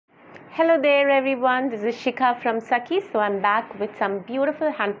Hello there everyone, this is Shika from Saki. So I'm back with some beautiful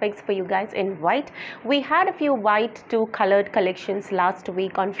handbags for you guys in white. We had a few white to colored collections last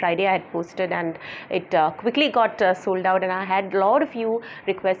week on Friday. I had posted and it quickly got sold out, and I had a lot of you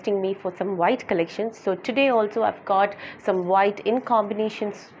requesting me for some white collections. So today also I've got some white in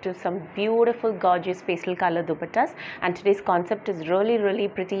combinations to some beautiful gorgeous pastel color dupattas, and today's concept is really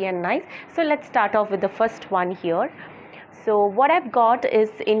pretty and nice. So let's start off with the first one here. So what I've got is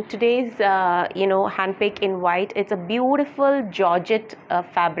in today's handpick in white. It's a beautiful Georgette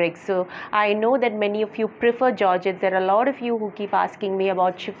fabric. So I know that many of you prefer Georgette. There are a lot of you who keep asking me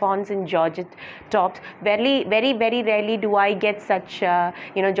about chiffons and Georgette tops. Very rarely do I get such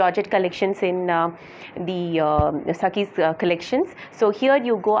Georgette collections in the Saki's collections. So here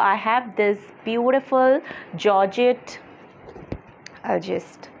you go. I have this beautiful Georgette. I'll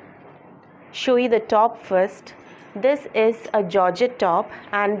just show you the top first. This is a Georgette top,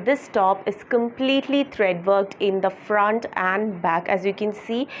 and this top is completely thread worked in the front and back. As you can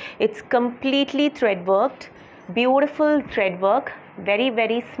see, it's completely thread worked, beautiful thread work,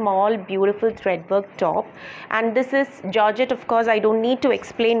 very small beautiful thread work top. And this is Georgette. Of course, I don't need to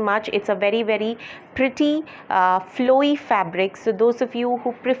explain much. It's a very pretty flowy fabric. So those of you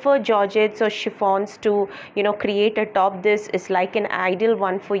who prefer Georgettes or chiffons to create a top, this is like an ideal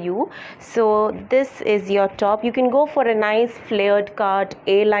one for you. So this is your top. You can go for a nice flared cut,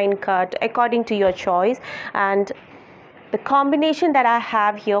 A-line cut, according to your choice. And the combination that I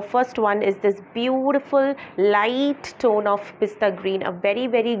have here, first one is this beautiful light tone of pista green, a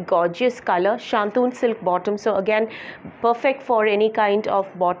very gorgeous color, shantoon silk bottom. So again, perfect for any kind of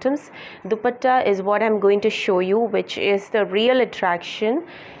bottoms. Dupatta is what I'm going to show you, which is the real attraction.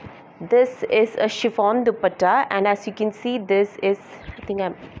 This is a chiffon dupatta, and as you can see, this is,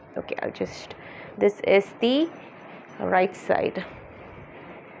 this is the right side.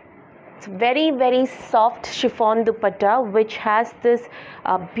 It's very soft chiffon dupatta, which has this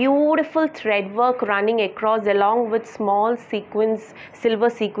beautiful thread work running across, along with small sequins,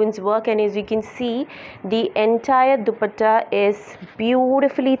 silver sequins work. And as you can see, the entire dupatta is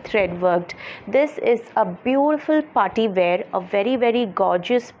beautifully thread worked. This is a beautiful party wear, a very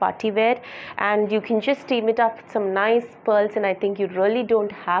gorgeous party wear, and you can just team it up with some nice pearls, and I think you really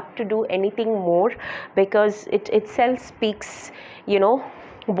don't have to do anything more, because it itself speaks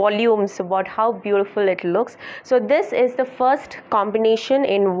volumes about how beautiful it looks. So this is the first combination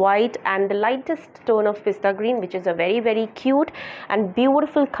in white and the lightest tone of pista green, which is a very cute and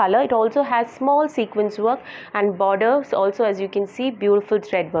beautiful color. It also has small sequins work and borders also, as you can see, beautiful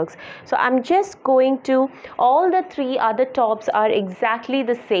thread works. So I'm just going to, all the three other tops are exactly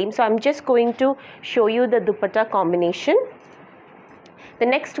the same, so I'm just going to show you the dupatta combination. The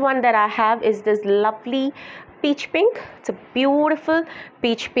next one that I have is this lovely peach pink. It's a beautiful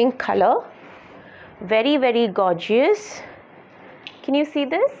peach pink color, very gorgeous. Can you see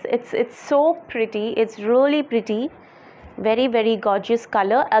this? It's so pretty. It's really pretty, very gorgeous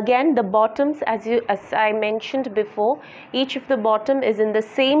color. Again, the bottoms, as I mentioned before, each of the bottom is in the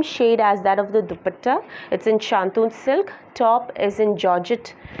same shade as that of the dupatta. It's in shantoon silk. Top is in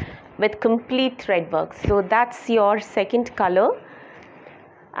Georgette with complete thread work. So that's your second color.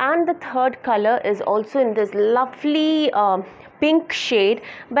 And the third color is also in this lovely pink shade,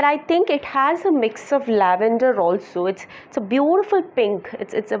 but I think it has a mix of lavender also. It's a beautiful pink.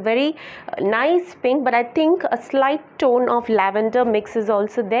 It's a very nice pink, but I think a slight tone of lavender mix is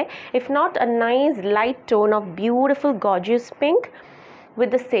also there, if not a nice light tone of beautiful gorgeous pink with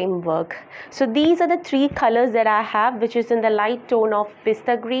the same work. So these are the three colors that I have, which is in the light tone of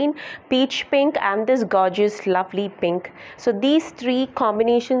pista green, peach pink, and this gorgeous lovely pink. So these three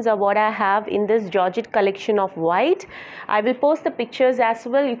combinations are what I have in this Georgette collection of white. I will post the pictures as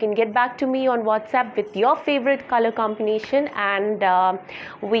well. You can get back to me on WhatsApp with your favorite color combination, and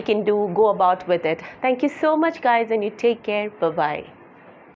we can go about with it. Thank you so much guys, and you take care. Bye bye.